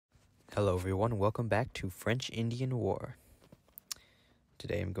Hello everyone, welcome back to French-Indian War.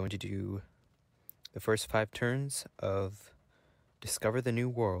 Today I'm going to do the first 5 turns of Discover the New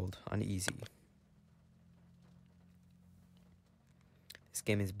World on easy. This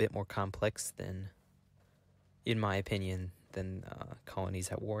game is a bit more complex than, in my opinion, than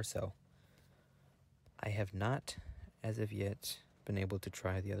Colonies at War, so I have not, as of yet, been able to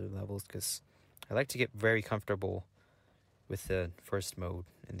try the other levels because I like to get very comfortable with the first mode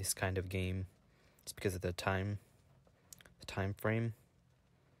in this kind of game. It's because of the time frame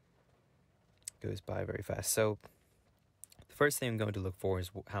goes by very fast. So the first thing I'm going to look for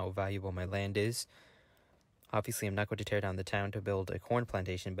is how valuable my land is. Obviously, I'm not going to tear down the town to build a corn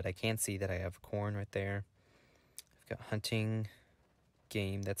plantation, but I can see that I have corn right there. I've got hunting,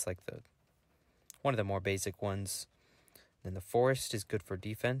 game. That's like one of the more basic ones. Then the forest is good for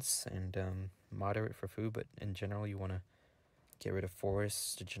defense and moderate for food, but in general, you want to get rid of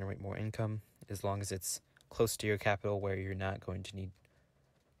forests to generate more income, as long as it's close to your capital where you're not going to need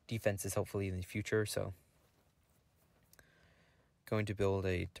defenses hopefully in the future. So going to build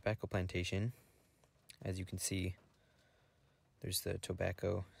a tobacco plantation. As you can see, there's the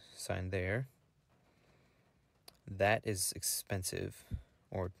tobacco sign there. That is expensive,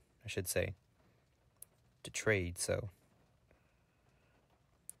 or I should say to trade, so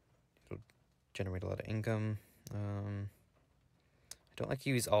it'll generate a lot of income. I don't like to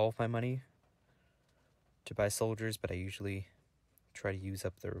use all of my money to buy soldiers, but I usually try to use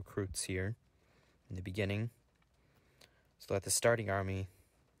up the recruits here in the beginning, so that the starting army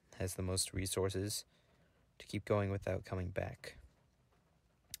has the most resources to keep going without coming back.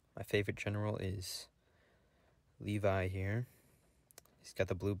 My favorite general is Levi here. He's got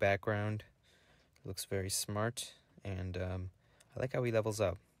the blue background. He looks very smart, and I like how he levels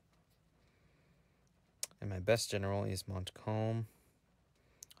up. And my best general is Montcalm.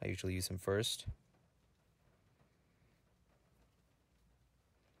 I usually use him first.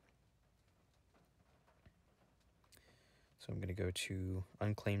 So I'm going to go to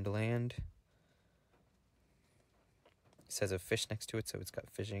unclaimed land. It says a fish next to it, so it's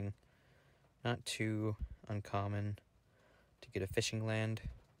got fishing. Not too uncommon to get a fishing land.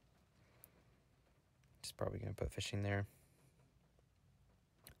 Just probably going to put fishing there.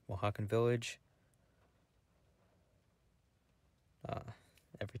 Mohican village.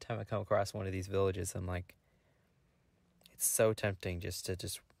 Every time I come across one of these villages, I'm like, it's so tempting just to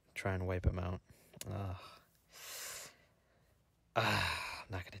try and wipe them out. I'm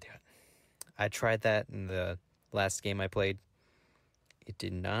not going to do it. I tried that in the last game I played. It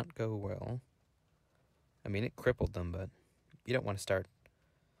did not go well. I mean, it crippled them, but you don't want to start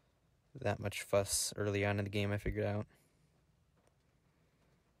that much fuss early on in the game, I figured out.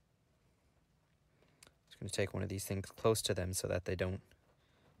 Just going to take one of these things close to them so that they don't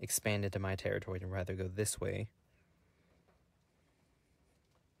expand into my territory and rather go this way.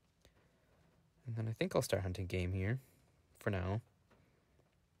 And then I think I'll start hunting game here for now.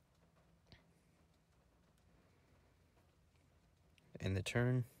 In the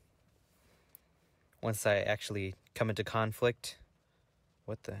turn, once I actually come into conflict.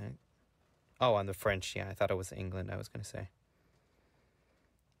 What the heck? Oh, I'm the French. Yeah, I thought it was England I was going to say.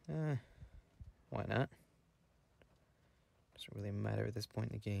 Why not? Doesn't really matter at this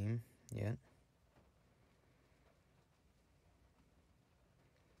point in the game yet.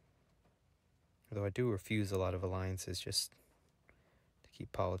 Although I do refuse a lot of alliances just to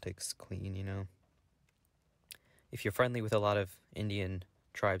keep politics clean, you know. If you're friendly with a lot of Indian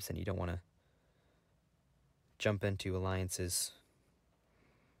tribes, then you don't want to jump into alliances.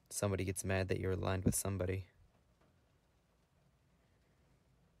 Somebody gets mad that you're aligned with somebody.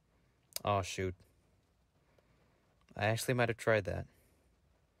 Oh, shoot. I actually might have tried that.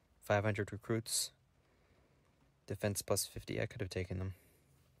 500 recruits. Defense plus 50. I could have taken them.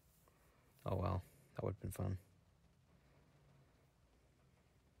 Oh, well. That would have been fun.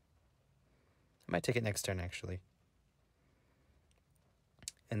 I might take it next turn, actually.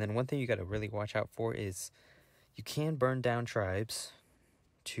 And then one thing you got to really watch out for is you can burn down tribes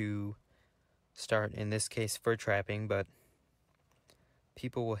to start, in this case, fur trapping, but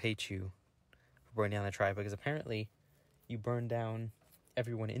people will hate you for burning down the tribe because apparently you burn down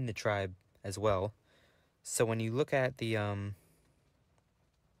everyone in the tribe as well. So when you look at the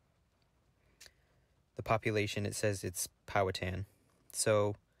population, it says it's Powhatan.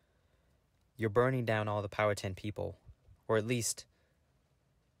 So you're burning down all the Powhatan people, or at least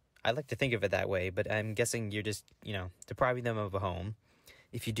I like to think of it that way, but I'm guessing you're just, depriving them of a home.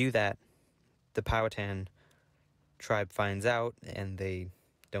 If you do that, the Powhatan tribe finds out and they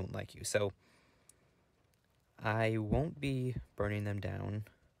don't like you. So I won't be burning them down.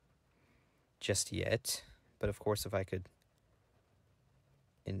 just yet. But of course, if I could,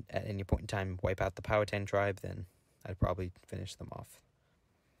 at any point in time, wipe out the Powhatan tribe, then I'd probably finish them off.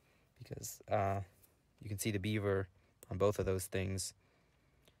 Because you can see the beaver on both of those things.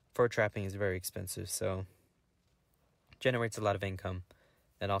 Fur trapping is very expensive, so generates a lot of income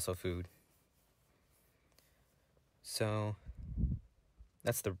and also food. So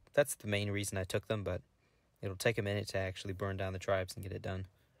that's the main reason I took them, but it'll take a minute to actually burn down the tribes and get it done.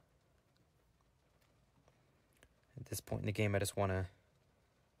 At this point in the game, I just want to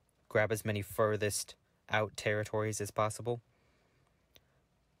grab as many furthest out territories as possible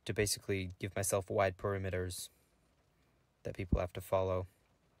to basically give myself wide perimeters that people have to follow.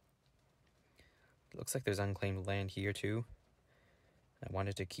 It looks like there's unclaimed land here too. I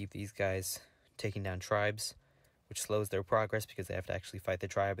wanted to keep these guys taking down tribes, which slows their progress because they have to actually fight the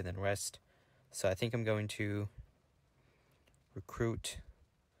tribe and then rest. So I think I'm going to recruit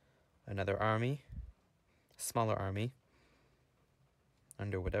another army, a smaller army,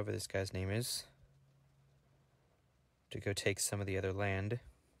 under whatever this guy's name is, to go take some of the other land.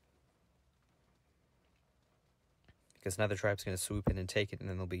 Because another tribe's going to swoop in and take it, and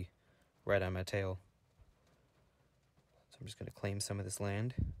then they'll be right on my tail. So I'm just going to claim some of this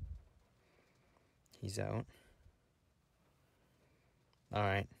land. He's out.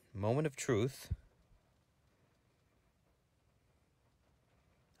 Alright, moment of truth.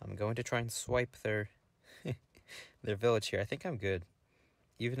 I'm going to try and swipe their their village here. I think I'm good.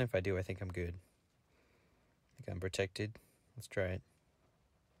 Even if I do, I think I'm good. I think I'm protected. Let's try it.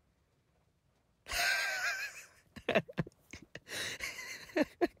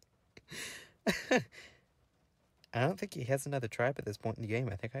 I don't think he has another tribe at this point in the game.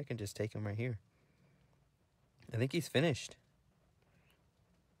 I think I can just take him right here. I think he's finished.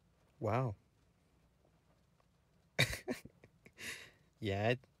 Wow.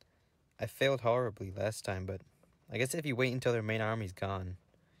 Yeah, I failed horribly last time, but I guess if you wait until their main army's gone,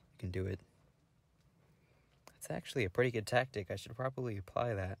 you can do it. That's actually a pretty good tactic. I should probably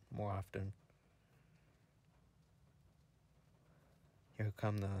apply that more often. Here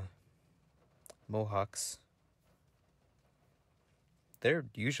come the Mohawks. They're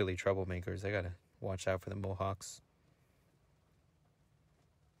usually troublemakers. I gotta watch out for the Mohawks.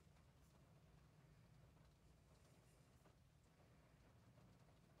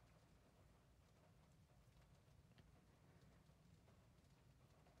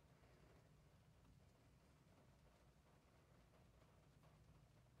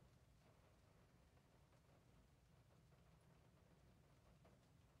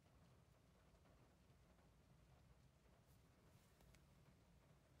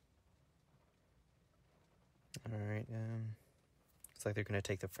 Alright, looks like they're going to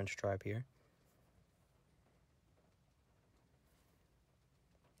take the French tribe here.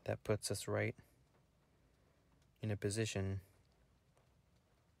 That puts us right in a position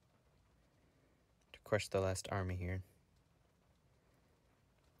to crush the last army here.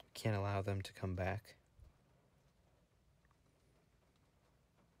 Can't allow them to come back.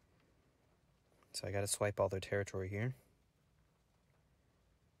 So I got to swipe all their territory here.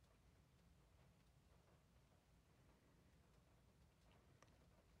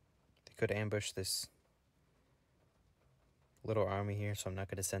 Could ambush this little army here, so I'm not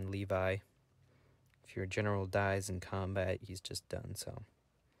going to send Levi. If your general dies in combat, he's just done, so.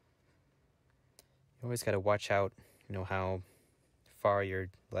 You always got to watch out, how far you're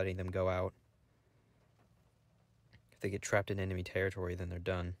letting them go out. If they get trapped in enemy territory, then they're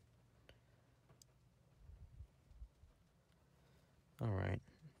done. Alright.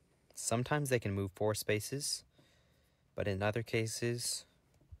 Sometimes they can move 4 spaces, but in other cases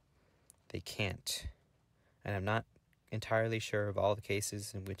they can't. And I'm not entirely sure of all the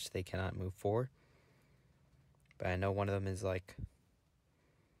cases in which they cannot move 4. But I know one of them is like,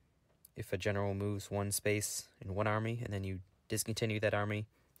 if a general moves 1 space in one army, and then you discontinue that army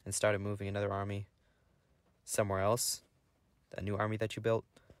and started moving another army somewhere else, a new army that you built,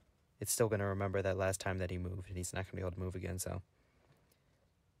 it's still going to remember that last time that he moved, and he's not going to be able to move again, so.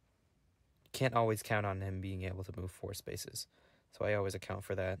 You can't always count on him being able to move 4 spaces. So I always account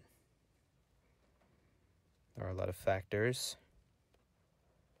for that. There are a lot of factors.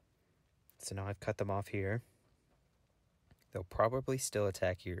 So now I've cut them off here. They'll probably still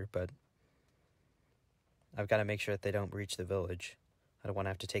attack here, but I've got to make sure that they don't breach the village. I don't want to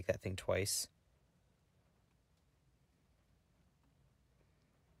have to take that thing twice.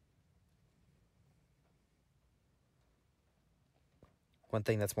 One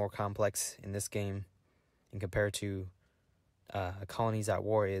thing that's more complex in this game, and compared to Colonies at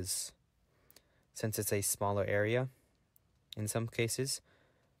War, is since it's a smaller area, in some cases,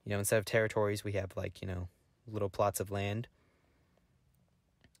 You know, instead of territories, we have, like, you know, little plots of land,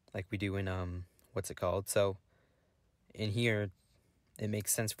 like we do in, what's it called? So, in here, it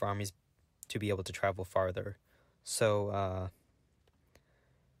makes sense for armies to be able to travel farther. So,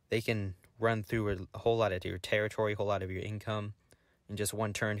 they can run through a whole lot of your territory, a whole lot of your income, in just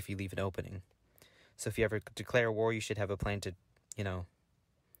one turn if you leave an opening. So if you ever declare war, you should have a plan to, you know,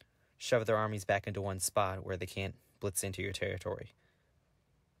 shove their armies back into one spot where they can't blitz into your territory.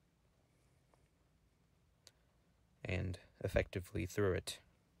 And effectively through it.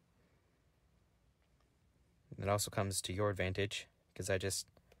 It also comes to your advantage, because I just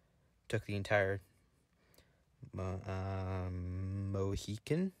took the entire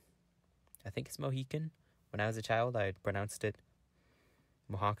Mohican. I think it's Mohican. When I was a child, I pronounced it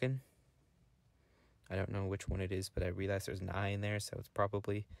Mohican. I don't know which one it is, but I realized there's an I in there, so it's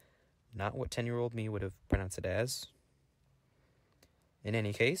probably not what 10-year-old me would have pronounced it as. In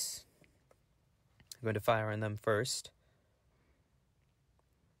any case, I'm going to fire on them first.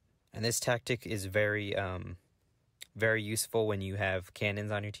 And this tactic is very useful when you have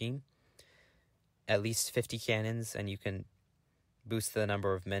cannons on your team. At least 50 cannons, and you can boost the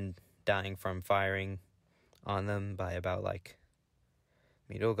number of men dying from firing on them by about, like,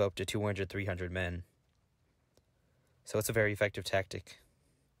 I mean, it'll go up to 200, 300 men. So it's a very effective tactic.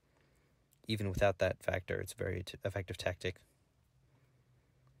 Even without that factor, it's a very effective tactic.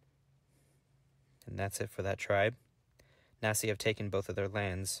 And that's it for that tribe. Now see, I've taken both of their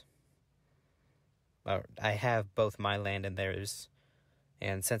lands. I have both my land and theirs.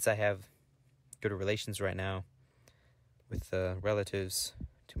 And since I have good relations right now with the relatives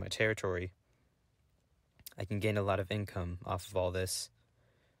to my territory, I can gain a lot of income off of all this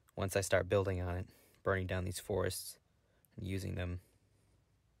once I start building on it, burning down these forests and using them.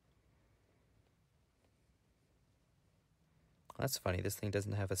 That's funny, this thing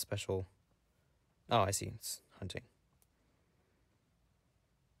doesn't have a special... Oh, I see, it's hunting.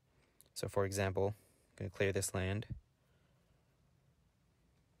 So for example, I'm going to clear this land.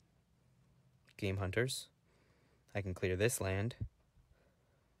 Game hunters. I can clear this land.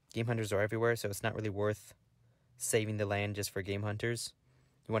 Game hunters are everywhere, so it's not really worth saving the land just for game hunters.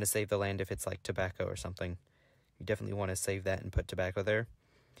 You want to save the land if it's like tobacco or something. You definitely want to save that and put tobacco there.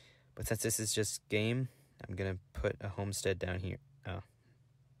 But since this is just game, I'm going to put a homestead down here. Oh.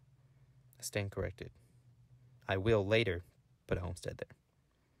 I stand corrected. I will later put a homestead there.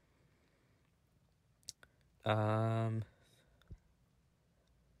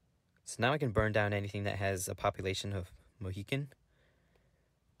 So now I can burn down anything that has a population of Mohican.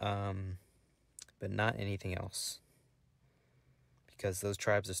 But not anything else. Because those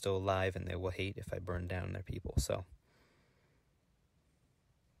tribes are still alive and they will hate if I burn down their people, so.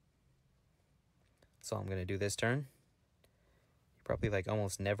 That's all I'm going to do this turn. You probably, like,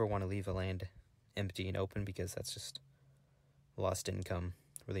 almost never want to leave a land empty and open because that's just lost income.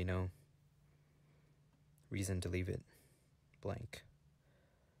 Really no reason to leave it blank.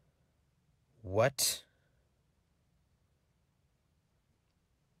 What?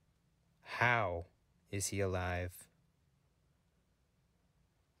 How is he alive?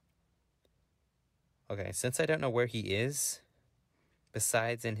 Okay, since I don't know where he is,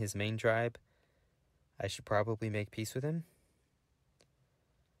 besides in his main tribe, I should probably make peace with him.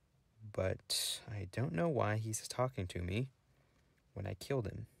 But I don't know why he's talking to me when I killed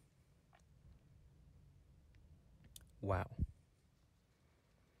him. Wow.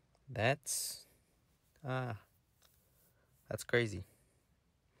 That's crazy.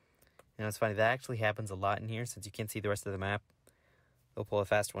 You know, it's funny, that actually happens a lot in here, since you can't see the rest of the map. They'll pull a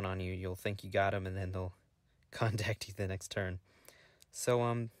fast one on you, you'll think you got him, and then they'll contact you the next turn. So,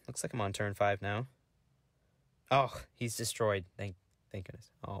 looks like I'm on turn 5 now. Oh, he's destroyed. Thank goodness.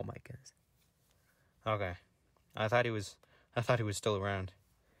 Oh my goodness. Okay. I thought he was still around.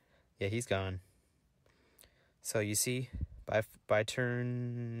 Yeah, he's gone. So you see, by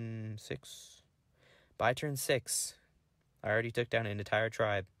turn 6, I already took down an entire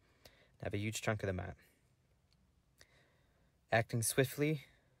tribe and have a huge chunk of the map. Acting swiftly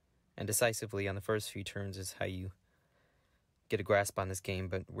and decisively on the first few turns is how you get a grasp on this game,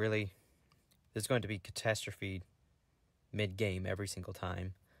 but really, there's going to be catastrophe mid-game every single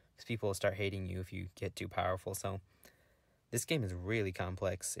time, because people will start hating you if you get too powerful. So this game is really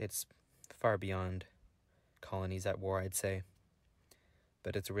complex. It's far beyond colonies at war, I'd say,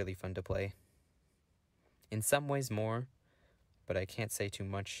 but it's really fun to play. In some ways more, but I can't say too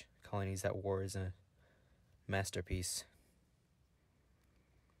much. Colonies at War is a masterpiece.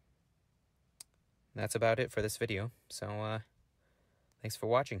 That's about it for this video, so thanks for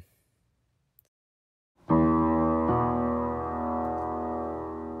watching.